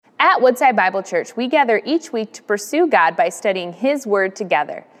At Woodside Bible Church, we gather each week to pursue God by studying His Word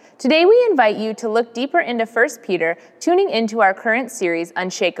together. Today, we invite you to look deeper into 1 Peter, tuning into our current series,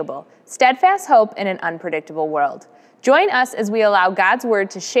 Unshakable, Steadfast Hope in an Unpredictable World. Join us as we allow God's Word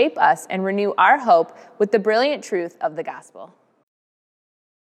to shape us and renew our hope with the brilliant truth of the gospel.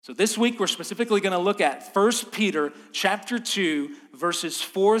 So this week, we're specifically going to look at 1 Peter chapter 2, verses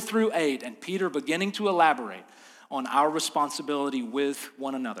 4 through 8, and Peter beginning to elaborate on our responsibility with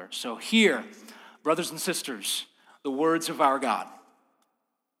one another. So hear, brothers and sisters, the words of our God.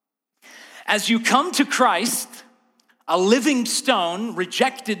 As you come to Christ, a living stone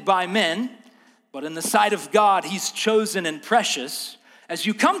rejected by men, but in the sight of God, He's chosen and precious. As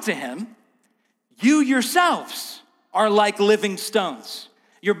you come to Him, you yourselves are like living stones.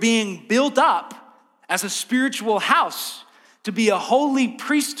 You're being built up as a spiritual house to be a holy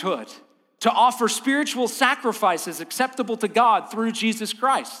priesthood, to offer spiritual sacrifices acceptable to God through Jesus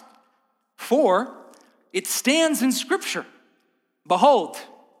Christ. For it stands in Scripture, behold,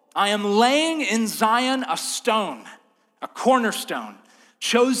 I am laying in Zion a stone, a cornerstone,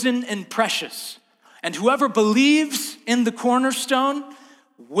 chosen and precious. And whoever believes in the cornerstone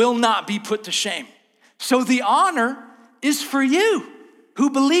will not be put to shame. So the honor is for you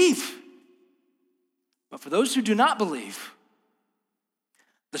who believe. But for those who do not believe,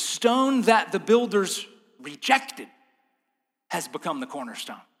 the stone that the builders rejected has become the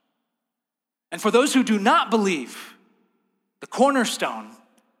cornerstone. And for those who do not believe, the cornerstone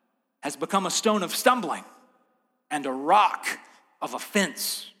has become a stone of stumbling and a rock of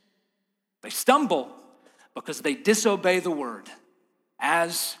offense. They stumble because they disobey the word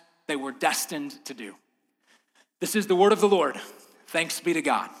as they were destined to do. This is the word of the Lord. Thanks be to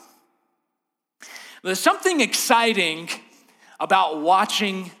God. There's something exciting about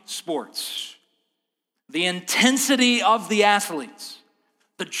watching sports. The intensity of the athletes,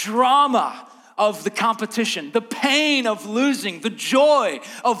 the drama of the competition, the pain of losing, the joy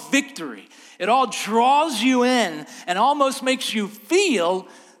of victory. It all draws you in and almost makes you feel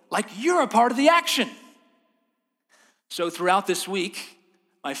like you're a part of the action. So throughout this week,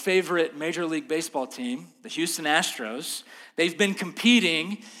 my favorite Major League Baseball team, the Houston Astros, they've been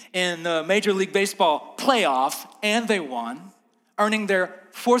competing in the Major League Baseball playoff, and they won, earning their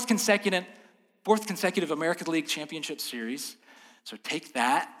fourth consecutive American League Championship Series. So take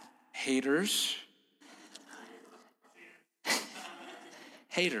that, haters.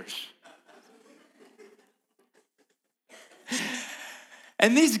 Haters.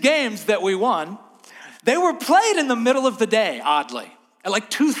 And these games that we won, they were played in the middle of the day, oddly, at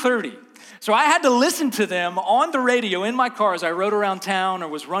like 2:30. So I had to listen to them on the radio in my car as I rode around town or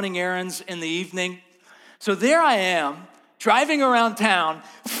was running errands in the evening. So there I am, driving around town,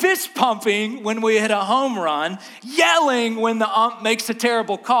 fist pumping when we hit a home run, yelling when the ump makes a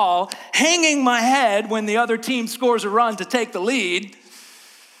terrible call, hanging my head when the other team scores a run to take the lead.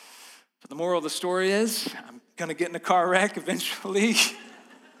 But the moral of the story is, I'm gonna get in a car wreck eventually.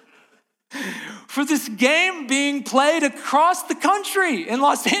 For this game being played across the country in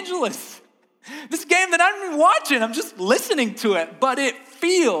Los Angeles. This game that I'm not even watching, I'm just listening to it, but it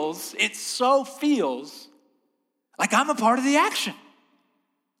so feels like I'm a part of the action.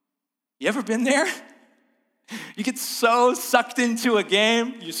 You ever been there? You get so sucked into a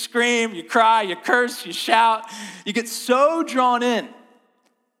game, you scream, you cry, you curse, you shout, you get so drawn in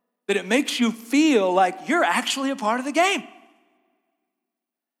that it makes you feel like you're actually a part of the game.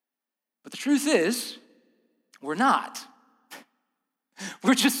 But the truth is, we're not.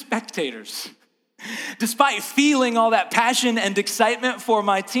 We're just spectators. Despite feeling all that passion and excitement for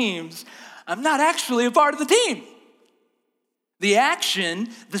my teams, I'm not actually a part of the team. The action,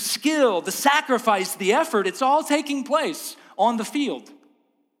 the skill, the sacrifice, the effort, it's all taking place on the field,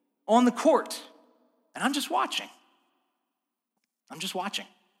 on the court. And I'm just watching.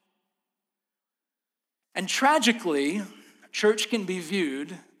 And tragically, church can be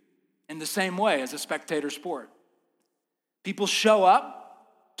viewed in the same way as a spectator sport. People show up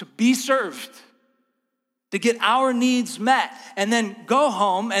to be served, to get our needs met, and then go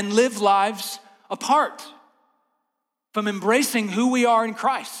home and live lives apart from embracing who we are in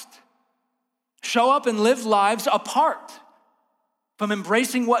Christ. Show up and live lives apart from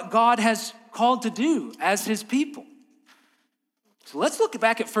embracing what God has called to do as His people. So let's look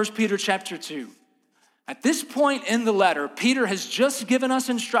back at 1 Peter chapter 2. At this point in the letter, Peter has just given us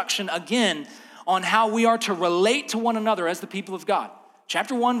instruction again on how we are to relate to one another as the people of God.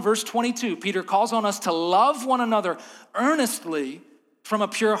 Chapter 1, verse 22, Peter calls on us to love one another earnestly from a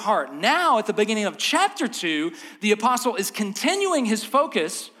pure heart. Now, at the beginning of chapter 2, the apostle is continuing his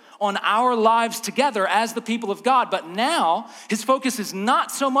focus on our lives together as the people of God. But now his focus is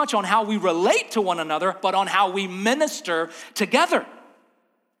not so much on how we relate to one another, but on how we minister together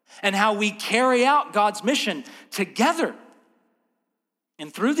and how we carry out God's mission together.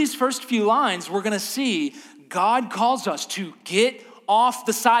 And through these first few lines, we're going to see God calls us to get off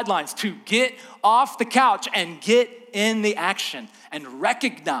the sidelines, to get off the couch and get in the action and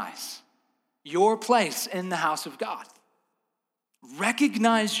recognize your place in the house of God.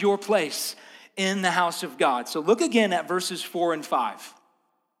 Recognize your place in the house of God. So look again at verses 4 and 5.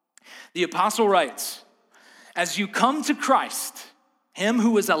 The apostle writes, as you come to Christ, him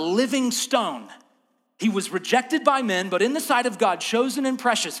who is a living stone, he was rejected by men, but in the sight of God, chosen and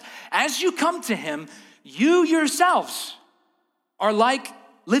precious. As you come to him, you yourselves are like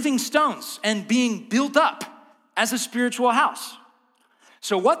living stones and being built up as a spiritual house.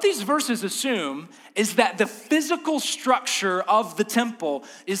 So what these verses assume is that the physical structure of the temple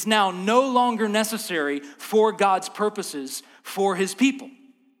is now no longer necessary for God's purposes for his people.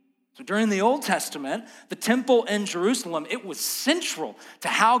 So during the Old Testament, the temple in Jerusalem, it was central to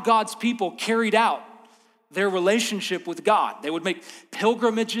how God's people carried out their relationship with God. They would make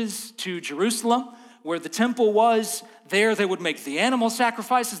pilgrimages to Jerusalem, where the temple was. There they would make the animal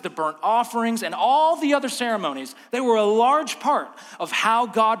sacrifices, the burnt offerings, and all the other ceremonies. They were a large part of how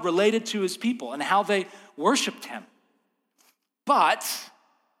God related to his people and how they worshiped him. But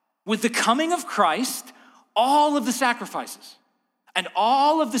with the coming of Christ, all of the sacrifices and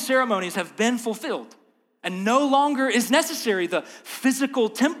all of the ceremonies have been fulfilled. And no longer is necessary the physical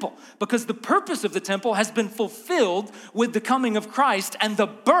temple, because the purpose of the temple has been fulfilled with the coming of Christ and the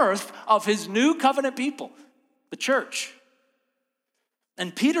birth of his new covenant people, the church.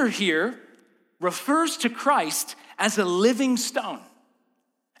 And Peter here refers to Christ as a living stone.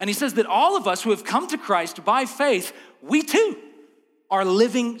 And he says that all of us who have come to Christ by faith, we too are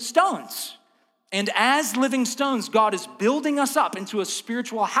living stones. And as living stones, God is building us up into a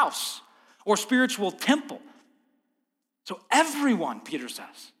spiritual house or spiritual temple. So everyone, Peter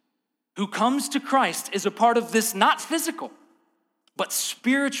says, who comes to Christ is a part of this not physical, but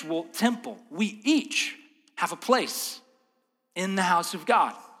spiritual temple. We each have a place in the house of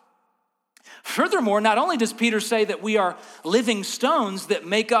God. Furthermore, not only does Peter say that we are living stones that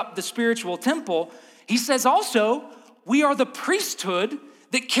make up the spiritual temple, he says also we are the priesthood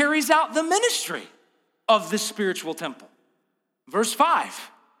that carries out the ministry of this spiritual temple. Verse 5.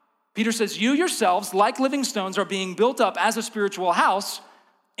 Peter says, you yourselves, like living stones, are being built up as a spiritual house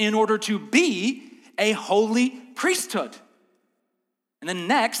in order to be a holy priesthood. And then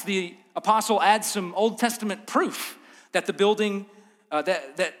next, the apostle adds some Old Testament proof that the building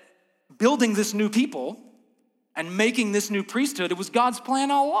this new people and making this new priesthood, it was God's plan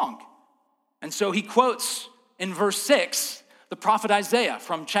all along. And so he quotes in verse 6, the prophet Isaiah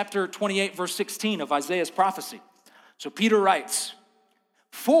from chapter 28, verse 16 of Isaiah's prophecy. So Peter writes,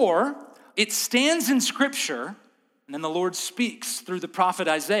 for it stands in Scripture, and then the Lord speaks through the prophet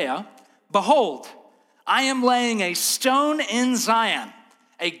Isaiah, behold, I am laying a stone in Zion,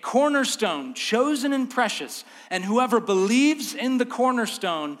 a cornerstone chosen and precious, and whoever believes in the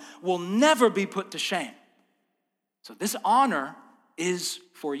cornerstone will never be put to shame. So this honor is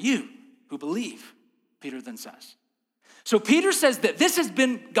for you who believe, Peter then says. So Peter says that this has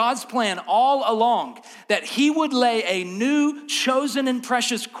been God's plan all along, that he would lay a new, chosen, and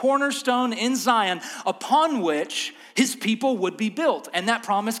precious cornerstone in Zion upon which his people would be built. And that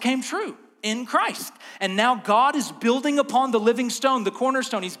promise came true in Christ. And now God is building upon the living stone, the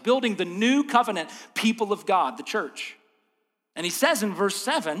cornerstone. He's building the new covenant people of God, the church. And he says in verse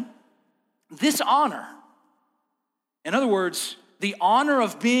 7, this honor, in other words, the honor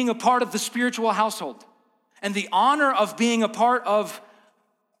of being a part of the spiritual household, and the honor of being a part of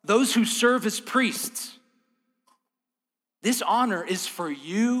those who serve as priests. This honor is for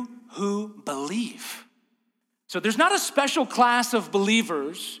you who believe. So there's not a special class of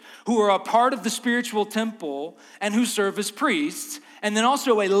believers who are a part of the spiritual temple and who serve as priests, and then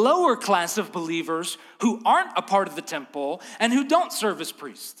also a lower class of believers who aren't a part of the temple and who don't serve as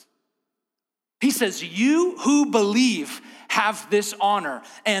priests. He says, you who believe have this honor,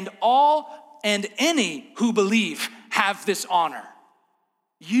 and any who believe have this honor.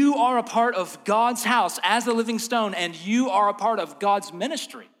 You are a part of God's house as a living stone, and you are a part of God's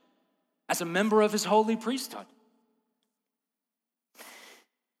ministry as a member of his holy priesthood.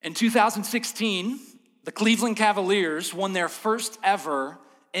 In 2016, the Cleveland Cavaliers won their first ever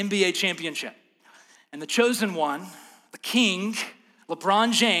NBA championship. And the chosen one, the king,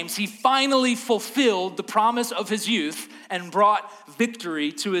 LeBron James, he finally fulfilled the promise of his youth and brought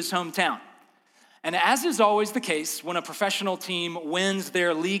victory to his hometown. And as is always the case, when a professional team wins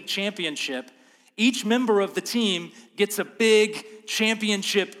their league championship, each member of the team gets a big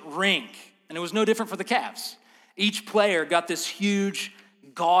championship ring. And it was no different for the Cavs. Each player got this huge,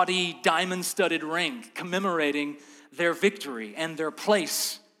 gaudy, diamond-studded ring commemorating their victory and their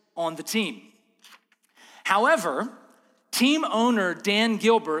place on the team. However, team owner Dan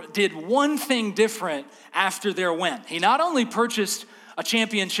Gilbert did one thing different after their win. He not only purchased a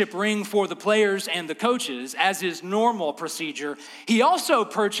championship ring for the players and the coaches, as is normal procedure, he also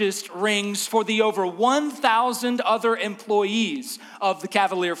purchased rings for the over 1,000 other employees of the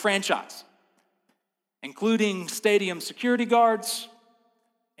Cavalier franchise, including stadium security guards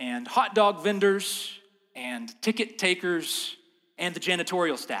and hot dog vendors and ticket takers and the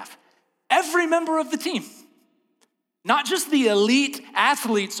janitorial staff. Every member of the team, not just the elite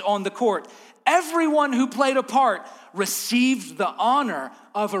athletes on the court, everyone who played a part received the honor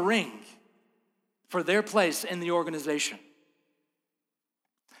of a ring for their place in the organization.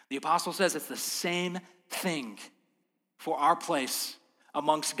 The apostle says it's the same thing for our place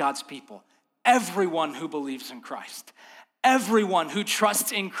amongst God's people. Everyone who believes in Christ, everyone who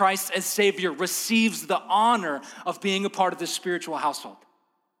trusts in Christ as Savior receives the honor of being a part of this spiritual household,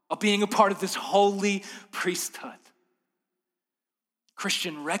 of being a part of this holy priesthood.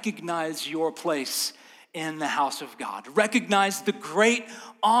 Christian, recognize your place in the house of God. Recognize the great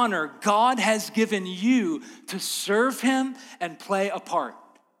honor God has given you to serve Him and play a part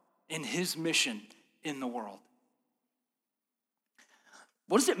in His mission in the world.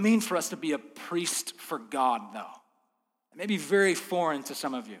 What does it mean for us to be a priest for God, though? It may be very foreign to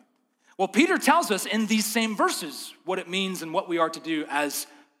some of you. Well, Peter tells us in these same verses what it means and what we are to do as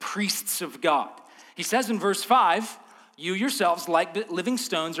priests of God. He says in verse 5, you yourselves, like living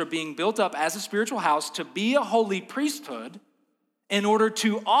stones, are being built up as a spiritual house to be a holy priesthood in order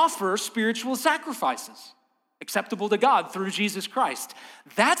to offer spiritual sacrifices acceptable to God through Jesus Christ.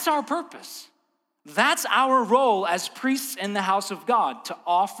 That's our purpose. That's our role as priests in the house of God, to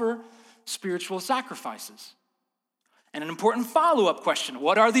offer spiritual sacrifices. And an important follow-up question,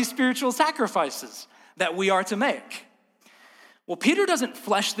 what are these spiritual sacrifices that we are to make? Well, Peter doesn't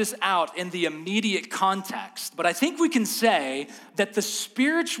flesh this out in the immediate context, but I think we can say that the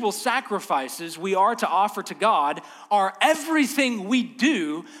spiritual sacrifices we are to offer to God are everything we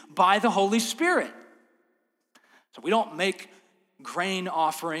do by the Holy Spirit. So we don't make grain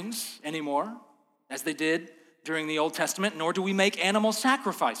offerings anymore, as they did during the Old Testament, nor do we make animal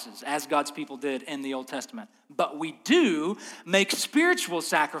sacrifices, as God's people did in the Old Testament. But we do make spiritual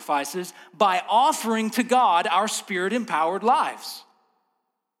sacrifices by offering to God our spirit-empowered lives.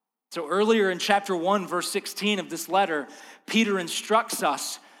 So earlier in chapter 1, verse 16 of this letter, Peter instructs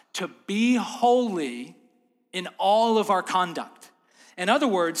us to be holy in all of our conduct. In other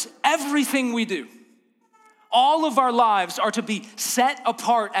words, everything we do, all of our lives are to be set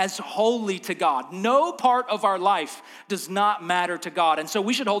apart as holy to God. No part of our life does not matter to God. And so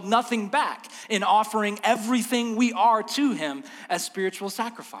we should hold nothing back in offering everything we are to Him as spiritual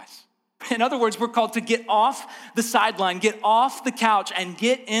sacrifice. In other words, we're called to get off the sideline, get off the couch, and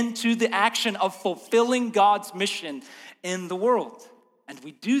get into the action of fulfilling God's mission in the world. And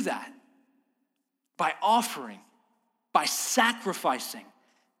we do that by offering, by sacrificing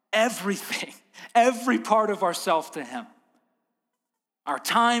everything, every part of ourselves to Him. Our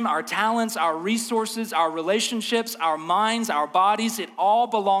time, our talents, our resources, our relationships, our minds, our bodies, it all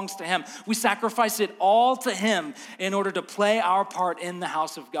belongs to Him. We sacrifice it all to Him in order to play our part in the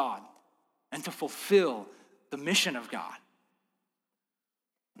house of God and to fulfill the mission of God.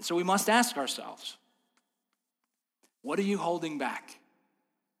 And so we must ask ourselves, what are you holding back?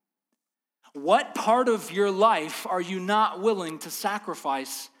 What part of your life are you not willing to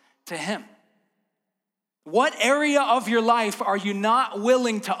sacrifice to Him? What area of your life are you not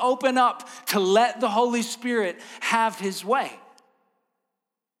willing to open up to let the Holy Spirit have His way?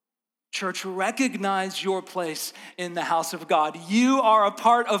 Church, recognize your place in the house of God. You are a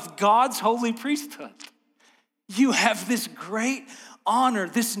part of God's holy priesthood. You have this great honor,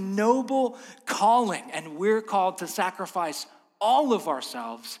 this noble calling, and we're called to sacrifice all of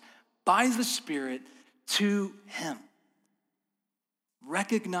ourselves by the Spirit to Him.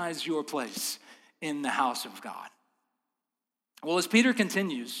 Recognize your place in the house of God. Well, as Peter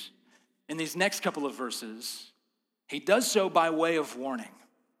continues in these next couple of verses, he does so by way of warning.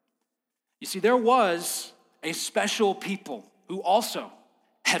 You see, there was a special people who also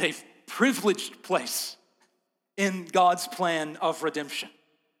had a privileged place in God's plan of redemption.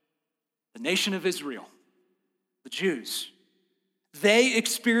 The nation of Israel, the Jews, they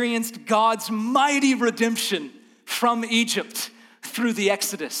experienced God's mighty redemption from Egypt through the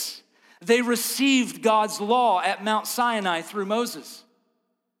Exodus. They received God's law at Mount Sinai through Moses.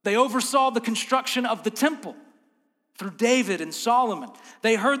 They oversaw the construction of the temple through David and Solomon.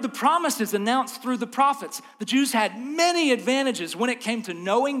 They heard the promises announced through the prophets. The Jews had many advantages when it came to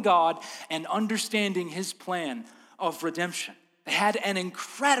knowing God and understanding his plan of redemption. They had an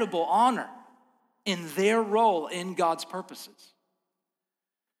incredible honor in their role in God's purposes.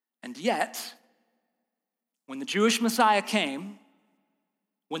 And yet, when the Jewish Messiah came,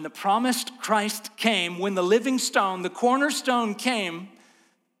 when the promised Christ came, when the living stone, the cornerstone came,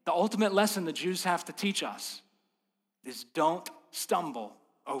 the ultimate lesson the Jews have to teach us is don't stumble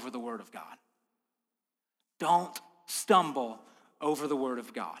over the word of God. Don't stumble over the word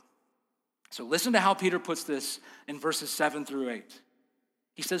of God. So listen to how Peter puts this in verses 7 through 8.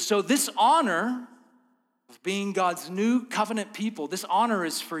 He says, so this honor of being God's new covenant people, this honor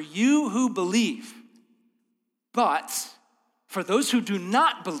is for you who believe. But for those who do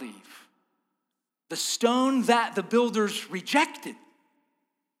not believe, the stone that the builders rejected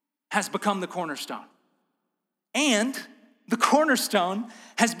has become the cornerstone. And the cornerstone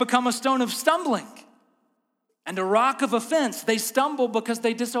has become a stone of stumbling and a rock of offense. They stumble because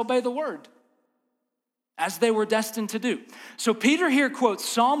they disobey the word, as they were destined to do. So Peter here quotes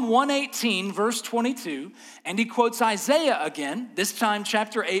Psalm 118, verse 22, and he quotes Isaiah again, this time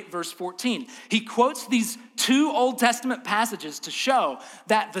chapter 8, verse 14. He quotes these two Old Testament passages to show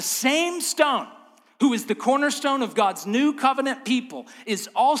that the same stone, who is the cornerstone of God's new covenant people, is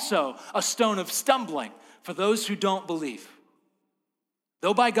also a stone of stumbling for those who don't believe.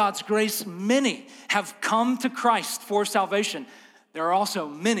 Though by God's grace many have come to Christ for salvation, there are also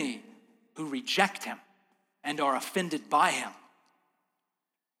many who reject him and are offended by him.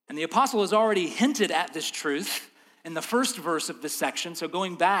 And the apostle has already hinted at this truth in the first verse of this section. So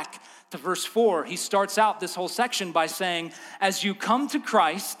going back to verse 4, he starts out this whole section by saying, as you come to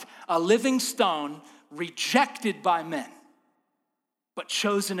Christ, a living stone rejected by men, but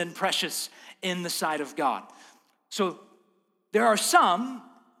chosen and precious in the sight of God. So there are some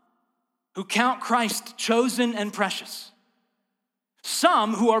who count Christ chosen and precious.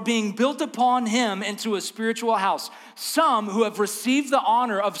 Some who are being built upon him into a spiritual house. Some who have received the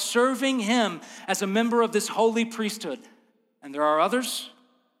honor of serving him as a member of this holy priesthood. And there are others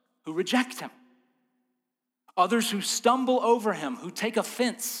who reject him. Others who stumble over him, who take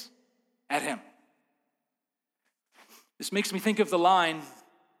offense at him. This makes me think of the line,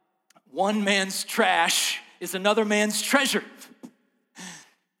 one man's trash is another man's treasure.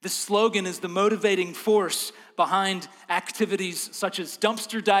 This slogan is the motivating force behind activities such as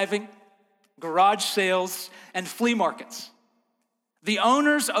dumpster diving, garage sales, and flea markets. The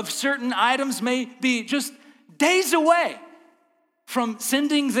owners of certain items may be just days away from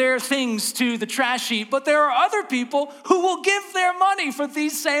sending their things to the trash heap, but there are other people who will give their money for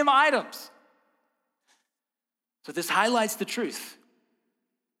these same items. So this highlights the truth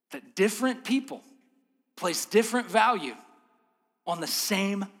that different people place different value on the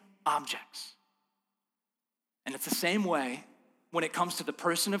same objects. And it's the same way when it comes to the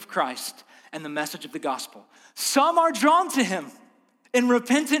person of Christ and the message of the gospel. Some are drawn to him in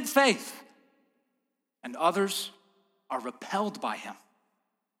repentant faith, and others are repelled by him,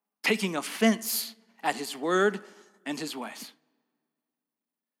 taking offense at his word and his ways.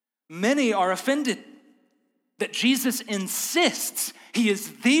 Many are offended that Jesus insists he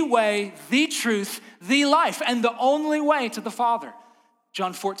is the way, the truth, the life, and the only way to the Father.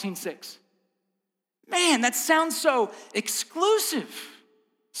 John 14:6. Man, that sounds so exclusive,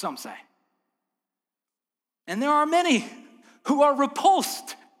 some say. And there are many who are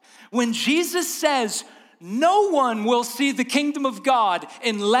repulsed when Jesus says, no one will see the kingdom of God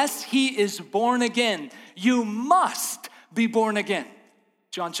unless he is born again. You must be born again.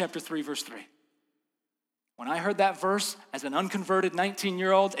 John chapter 3, verse 3. When I heard that verse as an unconverted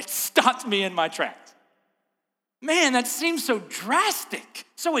 19-year-old, it stopped me in my tracks. Man, that seems so drastic,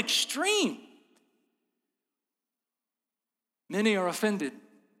 so extreme. Many are offended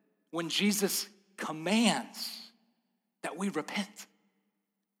when Jesus commands that we repent.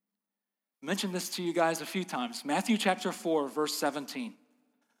 I mentioned this to you guys a few times. Matthew chapter 4, verse 17.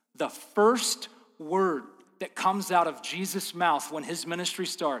 The first word that comes out of Jesus' mouth when his ministry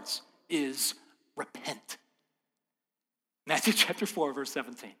starts is repent. Matthew chapter 4, verse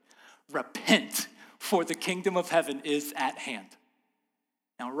 17. Repent, for the kingdom of heaven is at hand.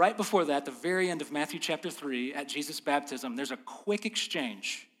 Now, right before that, the very end of Matthew chapter 3, at Jesus' baptism, there's a quick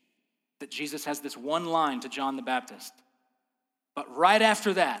exchange that Jesus has this one line to John the Baptist. But right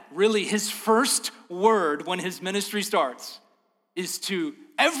after that, really his first word when his ministry starts is to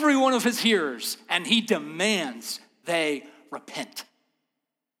every one of his hearers, and he demands they repent.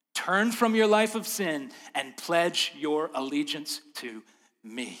 Turn from your life of sin and pledge your allegiance to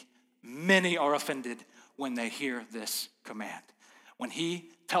me. Many are offended when they hear this command. When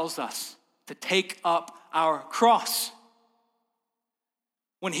he tells us to take up our cross,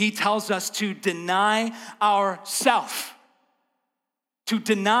 when he tells us to deny ourself, to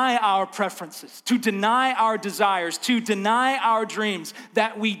deny our preferences, to deny our desires, to deny our dreams,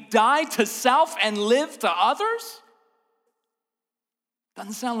 that we die to self and live to others,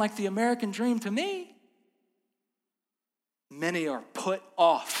 doesn't sound like the American dream to me. Many are put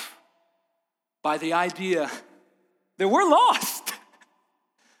off by the idea that we're lost.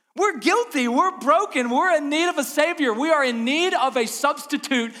 We're guilty, we're broken, we're in need of a Savior. We are in need of a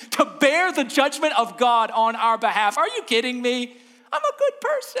substitute to bear the judgment of God on our behalf. Are you kidding me? I'm a good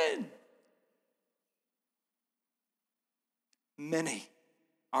person. Many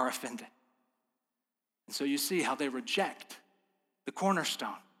are offended. And so you see how they reject the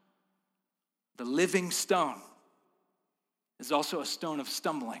cornerstone. The living stone is also a stone of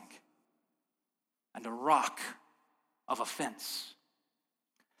stumbling and a rock of offense.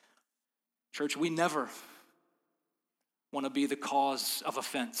 Church, we never want to be the cause of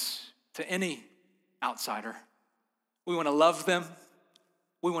offense to any outsider. We want to love them.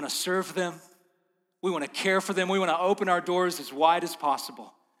 We want to serve them. We want to care for them. We want to open our doors as wide as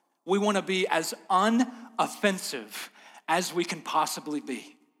possible. We want to be as unoffensive as we can possibly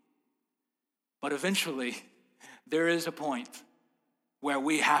be. But eventually, there is a point where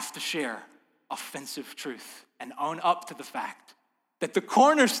we have to share offensive truth and own up to the fact that the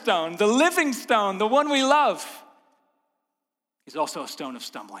cornerstone, the living stone, the one we love, is also a stone of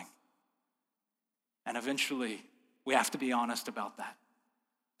stumbling. And eventually, we have to be honest about that.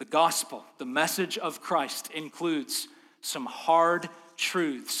 The gospel, the message of Christ, includes some hard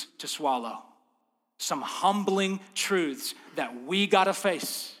truths to swallow, some humbling truths that we gotta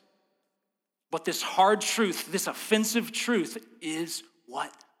face. But this hard truth, this offensive truth, is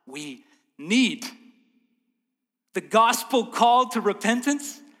what we need. The gospel call to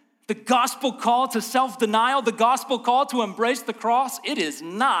repentance, the gospel call to self-denial, the gospel call to embrace the cross, it is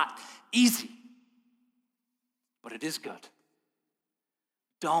not easy, but it is good.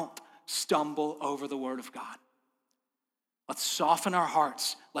 Don't stumble over the word of God. Let's soften our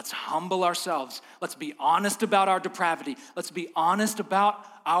hearts. Let's humble ourselves. Let's be honest about our depravity. Let's be honest about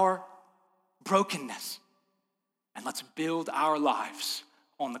our brokenness. And let's build our lives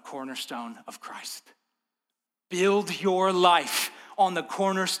on the cornerstone of Christ. Build your life on the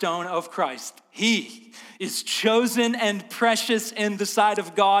cornerstone of Christ. He is chosen and precious in the sight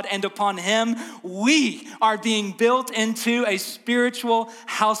of God, and upon him we are being built into a spiritual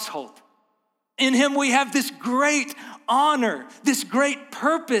household. In him we have this great honor, this great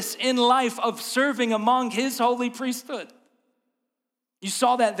purpose in life of serving among his holy priesthood. You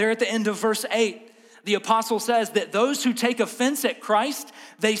saw that there at the end of verse 8. The apostle says that those who take offense at Christ,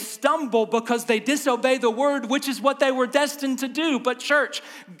 they stumble because they disobey the word, which is what they were destined to do. But church,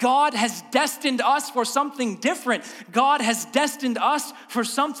 God has destined us for something different. God has destined us for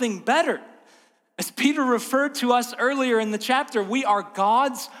something better. As Peter referred to us earlier in the chapter, we are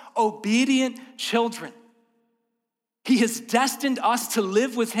God's obedient children. He has destined us to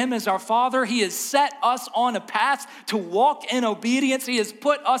live with him as our Father. He has set us on a path to walk in obedience. He has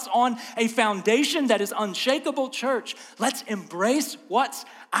put us on a foundation that is unshakable. Church, let's embrace what's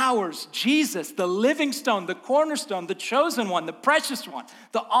ours. Jesus, the living stone, the cornerstone, the chosen one, the precious one,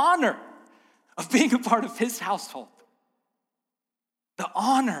 the honor of being a part of his household. The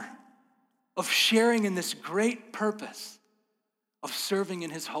honor of sharing in this great purpose of serving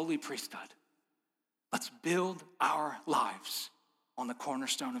in his holy priesthood. Let's build our lives on the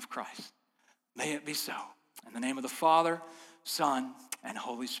cornerstone of Christ. May it be so. In the name of the Father, Son, and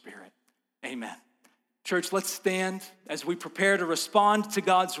Holy Spirit. Amen. Church, let's stand as we prepare to respond to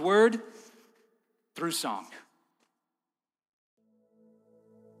God's word through song.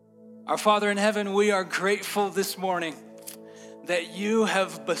 Our Father in heaven, we are grateful this morning that you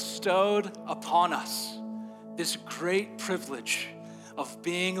have bestowed upon us this great privilege of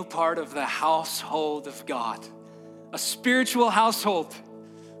being a part of the household of God, a spiritual household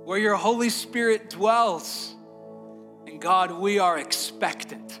where your Holy Spirit dwells. And God, we are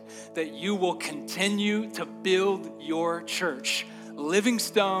expectant that you will continue to build your church, living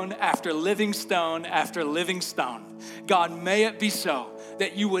stone after living stone after living stone. God, may it be so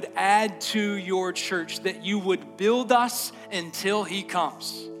that you would add to your church, that you would build us until he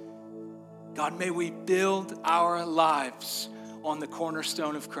comes. God, may we build our lives on the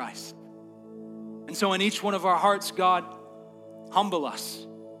cornerstone of Christ. And so in each one of our hearts, God, humble us.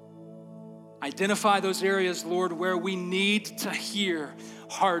 Identify those areas, Lord, where we need to hear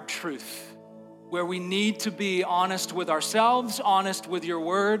hard truth, where we need to be honest with ourselves, honest with your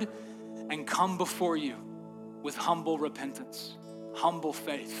word, and come before you with humble repentance, humble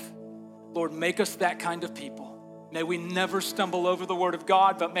faith. Lord, make us that kind of people. May we never stumble over the word of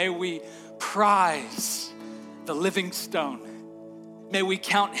God, but may we prize the living stone. May we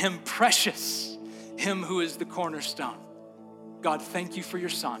count him precious, him who is the cornerstone. God, thank you for your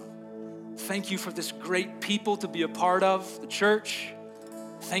son. Thank you for this great people to be a part of, the church.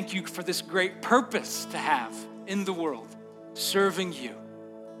 Thank you for this great purpose to have in the world, serving you.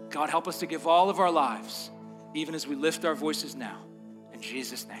 God, help us to give all of our lives, even as we lift our voices now. In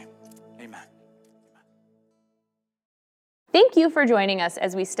Jesus' name, amen. Thank you for joining us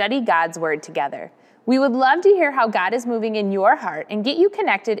as we study God's Word together. We would love to hear how God is moving in your heart and get you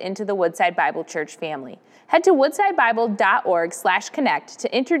connected into the Woodside Bible Church family. Head to woodsidebible.org/connect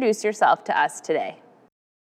to introduce yourself to us today.